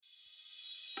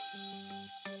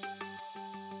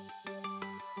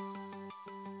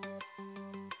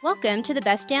Welcome to the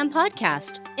Best Dam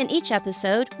Podcast. In each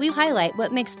episode, we highlight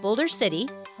what makes Boulder City,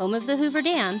 home of the Hoover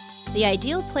Dam, the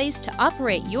ideal place to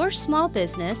operate your small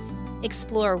business,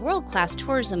 explore world-class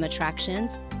tourism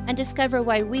attractions, and discover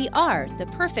why we are the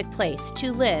perfect place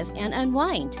to live and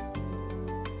unwind.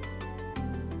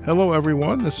 Hello,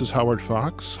 everyone. This is Howard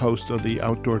Fox, host of the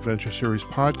Outdoor Adventure Series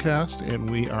podcast, and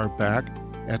we are back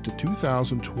at the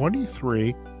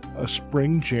 2023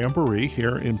 Spring Jamboree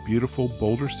here in beautiful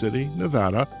Boulder City,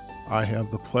 Nevada. I have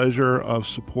the pleasure of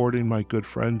supporting my good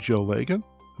friend Jill Lagan,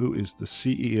 who is the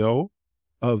CEO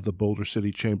of the Boulder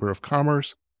City Chamber of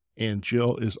Commerce, and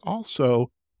Jill is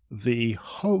also the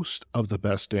host of the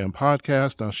Best Dam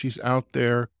podcast. Now, she's out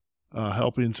there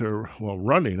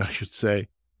running, I should say,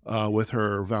 with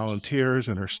her volunteers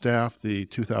and her staff, the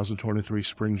 2023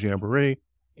 Spring Jamboree.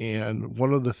 And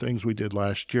one of the things we did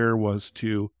last year was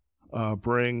to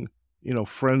bring,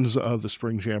 friends of the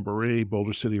Spring Jamboree,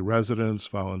 Boulder City residents,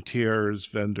 volunteers,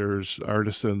 vendors,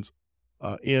 artisans,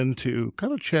 in to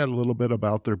kind of chat a little bit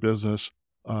about their business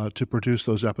to produce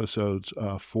those episodes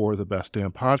for the Best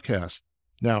Dam podcast.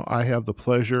 Now, I have the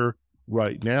pleasure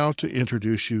right now to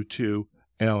introduce you to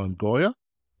Alan Goya.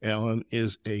 Alan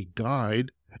is a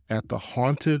guide at the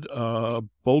haunted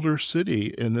Boulder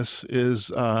City, and this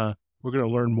is we're going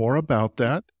to learn more about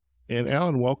that. And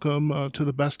Alan, welcome to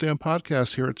the Best Dam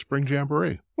podcast here at Spring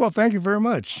Jamboree. Well, thank you very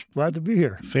much. Glad to be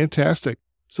here. Fantastic.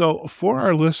 So for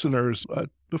our listeners,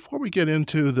 before we get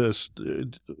into this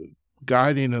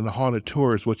guiding and the haunted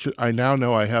tours, which I now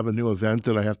know I have a new event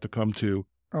that I have to come to.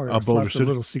 Oh, there's Boulder lots City. of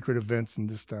little secret events in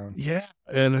this town. Yeah.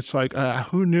 And it's like,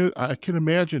 who knew? I can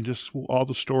imagine just all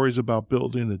the stories about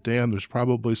building the dam. There's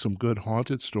probably some good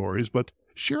haunted stories, but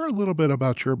share a little bit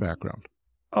about your background.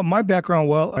 My background,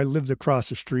 well, I lived across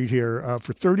the street here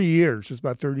for 30 years. It's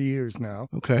about 30 years now.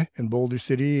 Okay. In Boulder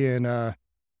City, and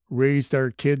raised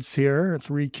our kids here,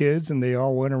 3 kids, and they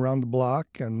all went around the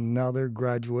block, and now they're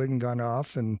graduating, gone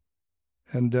off, and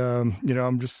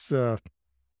I'm just the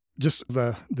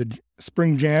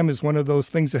Spring Jam is one of those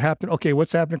things that happen. Okay,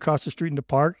 what's happening across the street in the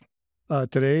park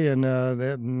today? And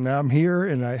now I'm here,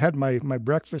 and I had my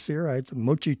breakfast here. I had some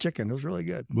mochi chicken. It was really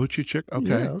good. Mochi chicken?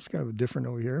 Okay. Yeah, it's kind of different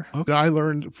over here. Okay. I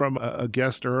learned from a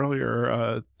guest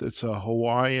earlier, it's a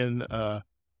Hawaiian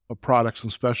products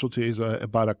and specialties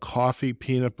about a coffee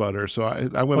peanut butter. So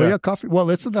I went. Oh, yeah, coffee. Well,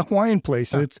 it's the Hawaiian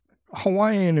place. It's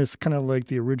Hawaiian is kind of like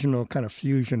the original kind of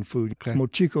fusion food. Okay. It's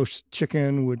mochiko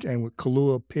chicken with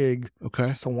Kahlua pig. Okay.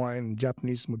 It's Hawaiian,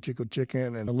 Japanese mochiko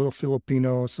chicken, and a little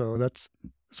Filipino. So that's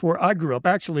where I grew up.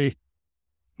 Actually,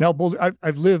 now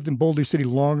I've lived in Boulder City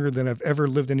longer than I've ever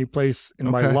lived any place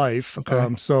in my life.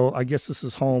 Okay. So I guess this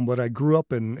is home, but I grew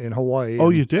up in Hawaii. Oh,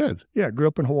 you did? Yeah, I grew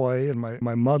up in Hawaii, and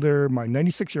my mother, my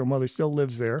 96-year-old mother, still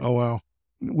lives there. Oh, wow.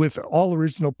 With all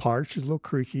original parts. She's a little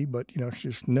creaky, but,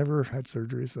 she's never had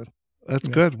surgery. So that's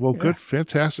good. Well, good.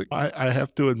 Fantastic. I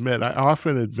have to admit, I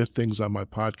often admit things on my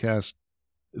podcast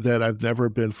that I've never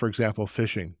been, for example,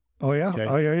 fishing. Oh, yeah. Okay.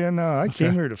 Oh, yeah. No, I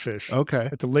came here to fish. Okay.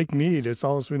 At the Lake Mead. It's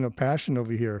always been a passion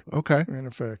over here. Okay. In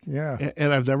effect, yeah.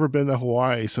 And I've never been to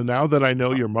Hawaii. So now that I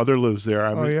know your mother lives there,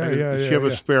 does she have a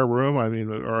spare room? I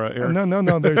mean, or an air?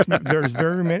 No. There's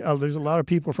very many. There's a lot of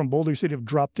people from Boulder City have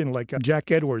dropped in, like Jack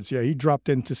Edwards. Yeah, he dropped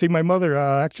in to see my mother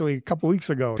actually a couple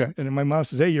weeks ago. Okay. And then my mom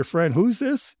says, "Hey, your friend, who's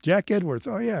this? Jack Edwards."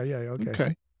 Oh, yeah. Okay.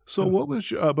 Okay. So what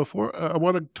was before? I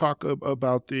want to talk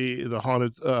about the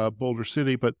haunted Boulder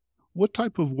City, but what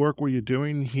type of work were you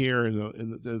doing here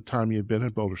in the time you've been in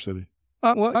Boulder City?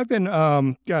 Well, I've been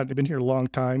I've been here a long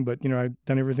time, but I've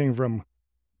done everything from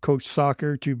coach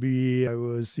soccer I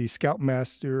was the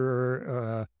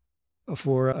scoutmaster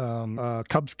for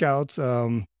Cub Scouts,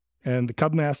 and the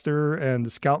Cub Master and the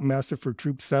Scoutmaster for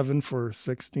Troop 7 for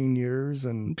 16 years,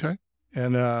 and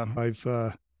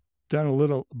I've done a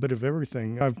little bit of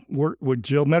everything. I've worked with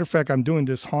Jill. Matter of fact, I'm doing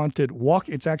this haunted walk.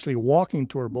 It's actually a walking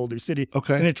tour of Boulder City.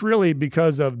 Okay. And it's really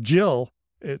because of Jill.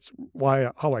 It's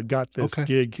how I got this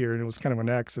gig here, and it was kind of an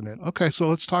accident. Okay, so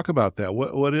let's talk about that.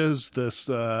 What is this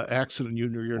accident you're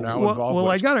now involved with?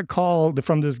 Well, I got a call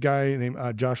from this guy named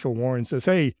Joshua Warren. Says,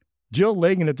 "Hey, Jill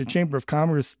Lagan at the Chamber of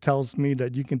Commerce tells me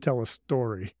that you can tell a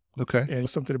story." Okay. And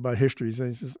something about history. So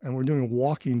he says, and we're doing a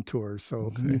walking tour.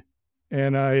 So. Okay.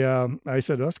 And I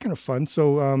said, that's kind of fun.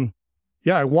 So,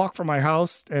 I walk from my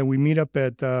house, and we meet up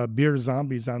at Beer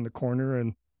Zombies on the corner,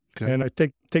 and I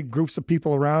take groups of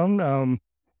people around,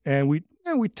 and we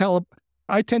tell.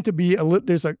 I tend to be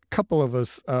there's a couple of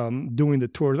us doing the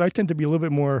tours. I tend to be a little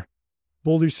bit more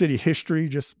Boulder City history,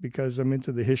 just because I'm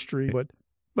into the history. But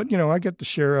I get the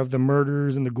share of the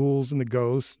murders and the ghouls and the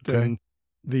ghosts and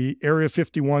the Area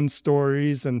 51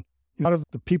 stories, and a lot of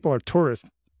the people are tourists.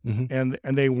 and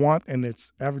they want, and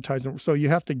it's advertising. So you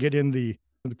have to get in the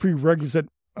prerequisite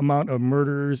amount of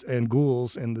murders and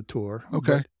ghouls in the tour.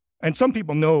 Okay. And some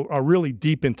people are really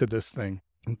deep into this thing.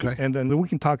 Okay. And then we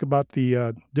can talk about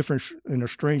the different,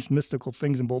 strange mystical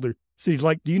things in Boulder City.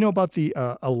 Like, do you know about the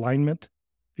alignment?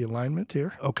 The alignment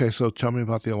here? Okay, so tell me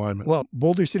about the alignment. Well,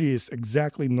 Boulder City is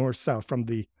exactly north-south from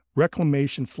the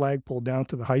reclamation flagpole down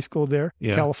to the high school there,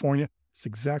 California. It's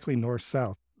exactly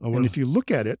north-south. Oh, and if you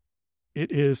look at it,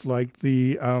 it is like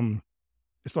the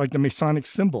Masonic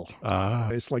symbol.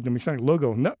 It's like the Masonic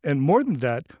logo. And more than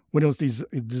that, when it was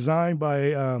designed by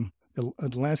a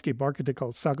landscape architect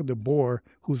called Sacco de Boer,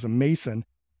 who's a Mason,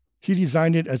 he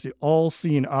designed it as the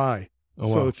all-seeing eye.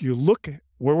 So if you look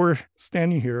where we're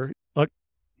standing here,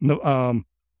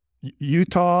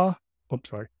 Utah,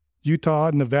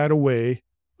 Nevada Way,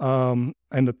 and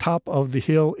the top of the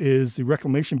hill is the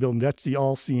Reclamation Building. That's the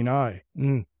all-seeing eye.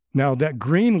 Now, that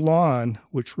green lawn,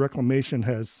 which Reclamation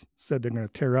has said they're going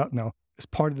to tear out now, is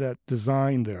part of that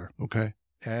design there. Okay.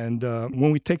 And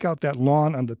when we take out that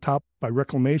lawn on the top by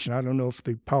Reclamation, I don't know if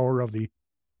the power of the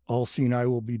all-seeing eye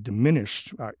will be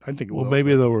diminished. I think it will. Well,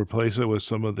 maybe they'll replace it with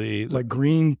some of the... Like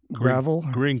green gravel?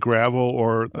 Green gravel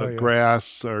or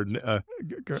grass or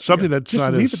something that's just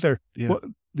not leave it there. Yeah. Well,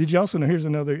 did you also know, here's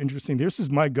another interesting, this is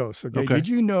my ghost, okay? Did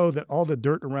you know that all the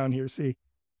dirt around here,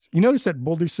 you notice that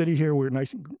Boulder City here, we're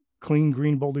nice and clean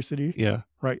green Boulder City? Yeah.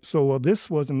 Right. So this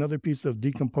was another piece of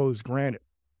decomposed granite.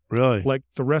 Really? Like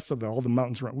the rest of all the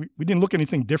mountains around. We didn't look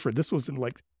anything different. This wasn't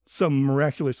like some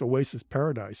miraculous oasis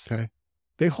paradise. Okay.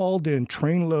 They hauled in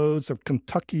trainloads of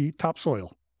Kentucky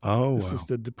topsoil. Oh, This is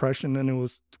the Depression, and it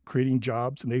was creating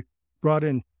jobs. And they brought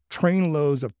in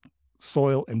trainloads of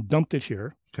soil and dumped it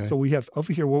here. Okay. So we have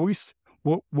over here where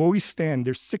we stand,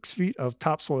 there's 6 feet of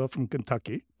topsoil from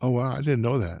Kentucky. Oh, wow. I didn't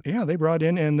know that. Yeah, they brought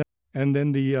in, and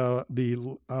then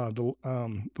the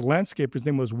landscaper's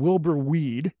name was Wilbur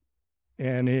Weed,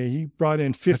 and he brought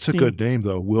in 15. That's a good name,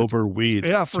 though, Wilbur Weed.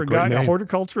 Yeah, for a guy, a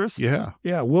horticulturist. Yeah.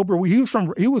 Yeah, Wilbur Weed.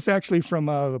 He was actually from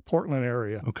the Portland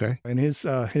area. Okay. And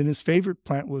his favorite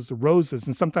plant was the roses,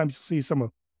 and sometimes you'll see some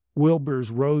of Wilbur's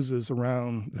roses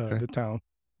around the town.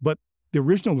 But the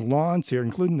original lawns here,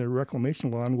 including the reclamation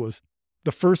lawn, was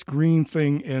the first green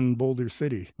thing in Boulder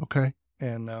City. Okay.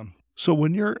 And so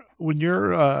when you're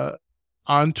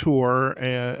on tour,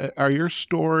 are your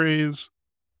stories?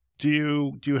 Do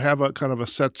you have a kind of a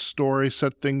set story,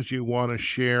 set things you want to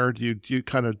share? Do you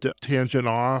kind of tangent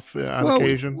off on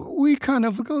occasion? We kind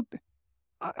of go.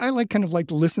 I like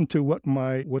to listen to what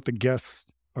the guests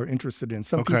are interested in.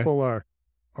 Some people are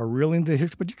really into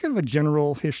history, but you kind of a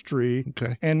general history.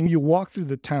 Okay. And you walk through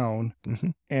the town,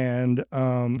 and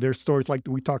there's stories like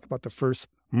we talk about the first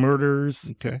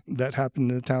murders that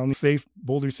happened in the town. Safe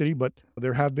Boulder City, but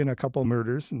there have been a couple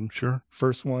murders. And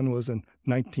first one was in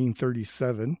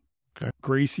 1937. Okay.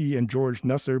 Gracie and George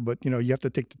Nusser, but you have to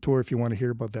take the tour if you want to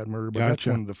hear about that murder. But that's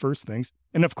one of the first things.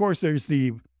 And of course, there's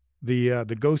the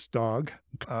ghost dog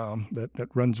that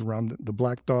runs around, the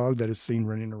black dog that is seen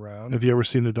running around. Have you ever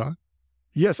seen the dog?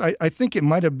 Yes, I think it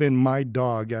might have been my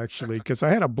dog, actually, because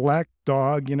I had a black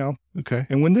dog, Okay.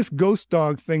 And when this ghost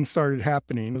dog thing started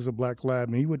happening, it was a black lab,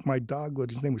 and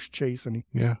his name was Chase, and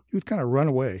he would kind of run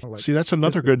away. See, that's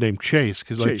another good name, Chase,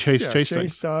 because Chase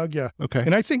Chase dog, yeah. Okay.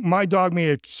 And I think my dog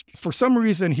for some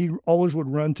reason, he always would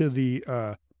run to the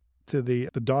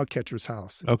dog catcher's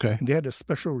house. Okay. And they had a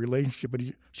special relationship, but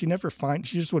she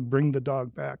just would bring the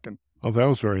dog back. And oh, that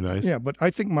was very nice. Yeah, but I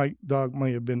think my dog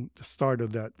might have been the start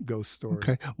of that ghost story.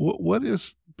 Okay. What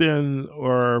has been,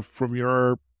 or from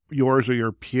yours or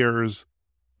your peers'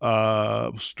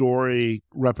 story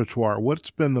repertoire,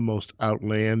 what's been the most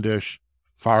outlandish,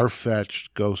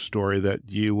 far-fetched ghost story that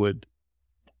you would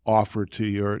offer to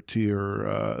your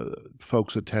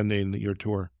folks attending your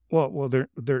tour? Well,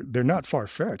 they're not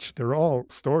far-fetched. They're all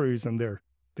stories, and they're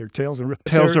tales of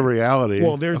reality.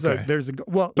 Well,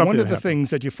 one of the things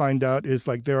that you find out is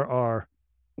like there are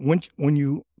when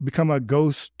you become a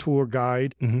ghost tour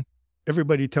guide,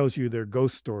 everybody tells you their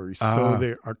ghost stories. So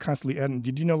they are constantly adding.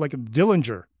 Did you know, like a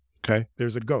Dillinger? Okay,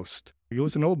 there's a ghost. It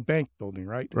was an old bank building,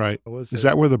 right? Right. Is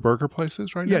that where the burger place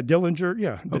is right now? Yeah, Dillinger.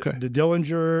 Yeah. Okay. The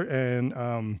Dillinger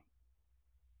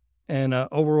and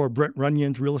over where Brett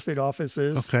Runyon's real estate office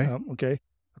is. Okay.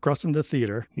 Across from the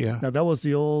theater. Yeah. Now that was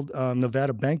the old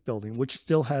Nevada Bank building, which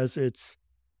still has its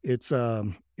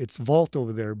vault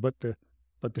over there. But the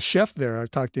chef there, I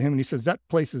talked to him, and he says that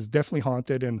place is definitely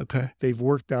haunted, and they've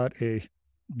worked out a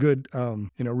good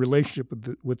relationship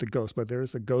with the ghost. But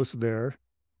there's a ghost there.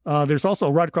 There's also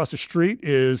right across the street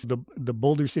is the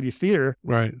Boulder City Theater,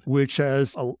 right, which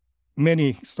has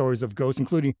many stories of ghosts,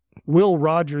 including Will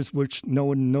Rogers, which no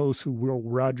one knows who Will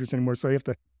Rogers anymore. So you have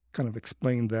to kind of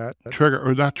explain that.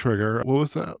 Not Trigger. What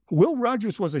was that? Will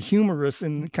Rogers was a humorist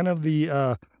in kind of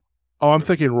the... I'm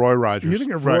thinking Roy Rogers. You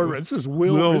think of Roy Rogers. This is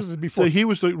Will. This is before.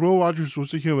 Will Rogers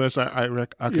was the humorist.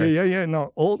 Okay. Yeah.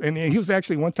 No, old. And he was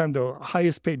actually one time the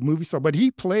highest paid movie star, but he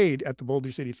played at the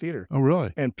Boulder City Theater. Oh,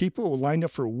 really? And people lined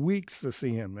up for weeks to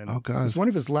see him. And oh, God. It was one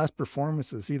of his last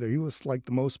performances either. He was like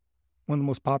one of the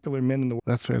most popular men in the world.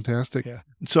 That's fantastic. Yeah.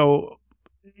 So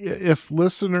if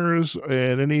listeners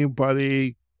and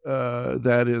anybody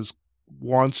that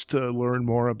wants to learn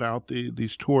more about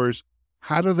these tours,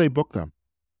 how do they book them?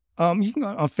 You can go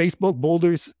on Facebook,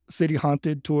 Boulder City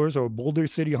Haunted Tours, or Boulder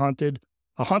City Haunted,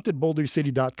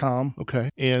 hauntedbouldercity.com. Okay,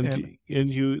 and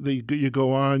you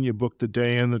go on, you book the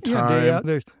day and the time. Yeah,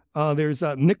 there's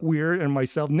Nick Weird and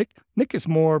myself. Nick is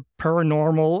more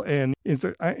paranormal, and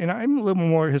I'm a little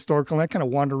more historical. And I kind of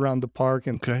wander around the park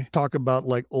and talk about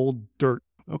like old dirt.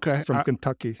 Okay, from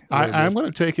Kentucky. I'm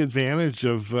going to take advantage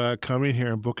of coming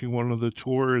here and booking one of the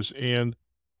tours and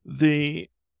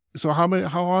So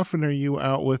how often are you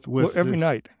out with every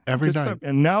night? Every night.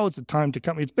 And now is the time to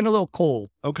come. It's been a little cold.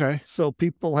 Okay. So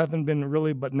people haven't been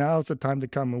really, but now it's the time to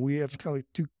come. And we have kind of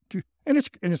two and it's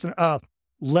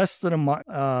less than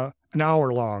an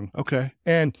hour long. Okay.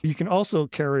 And you can also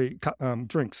carry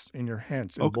drinks in your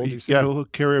hands. Okay. Yeah,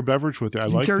 carry a beverage with you. I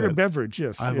like that. Carry a beverage,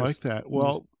 yes. I like that.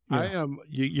 Well,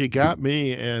 you got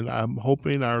me, and I'm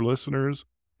hoping our listeners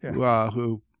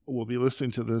who will be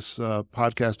listening to this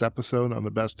podcast episode on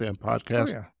the Best Damn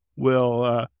Podcast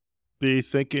will be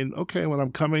thinking, okay, when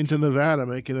I'm coming to Nevada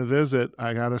making a visit,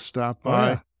 I got to stop by.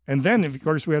 Yeah. And then, of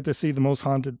course, we have to see the most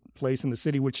haunted place in the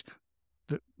city, which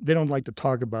they don't like to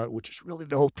talk about, which is really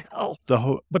the hotel.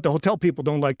 But the hotel people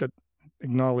don't like to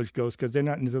acknowledge ghosts because they're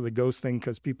not into the ghost thing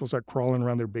because people start crawling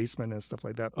around their basement and stuff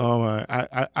like that. Oh,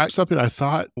 I something I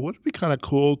thought would be kind of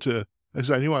cool to... Because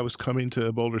I knew I was coming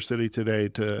to Boulder City today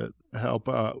to help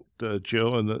out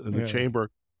Jill in the chamber.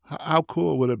 How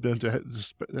cool would it have been to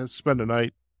spend a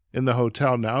night in the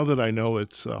hotel now that I know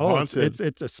it's haunted?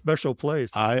 It's a special place.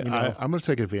 I'm going to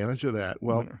take advantage of that.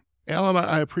 Well, Alan,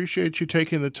 I appreciate you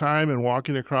taking the time and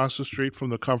walking across the street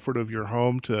from the comfort of your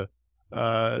home to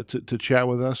chat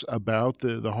with us about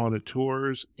the haunted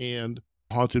tours and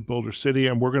Haunted Boulder City.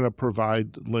 And we're going to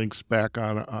provide links back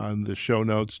on the show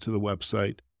notes to the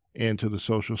website and to the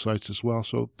social sites as well.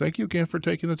 So thank you again for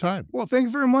taking the time. Well, thank you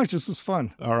very much. This was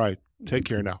fun. All right. Take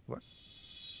care now.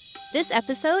 This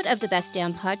episode of the Best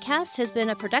Damn Podcast has been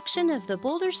a production of the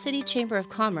Boulder City Chamber of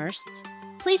Commerce.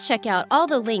 Please check out all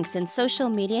the links and social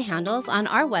media handles on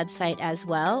our website as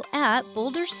well at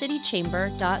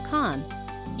bouldercitychamber.com.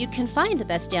 You can find the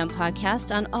Best Damn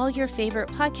Podcast on all your favorite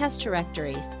podcast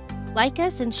directories. Like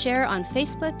us and share on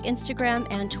Facebook, Instagram,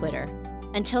 and Twitter.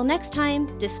 Until next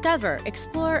time, discover,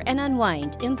 explore, and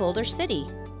unwind in Boulder City.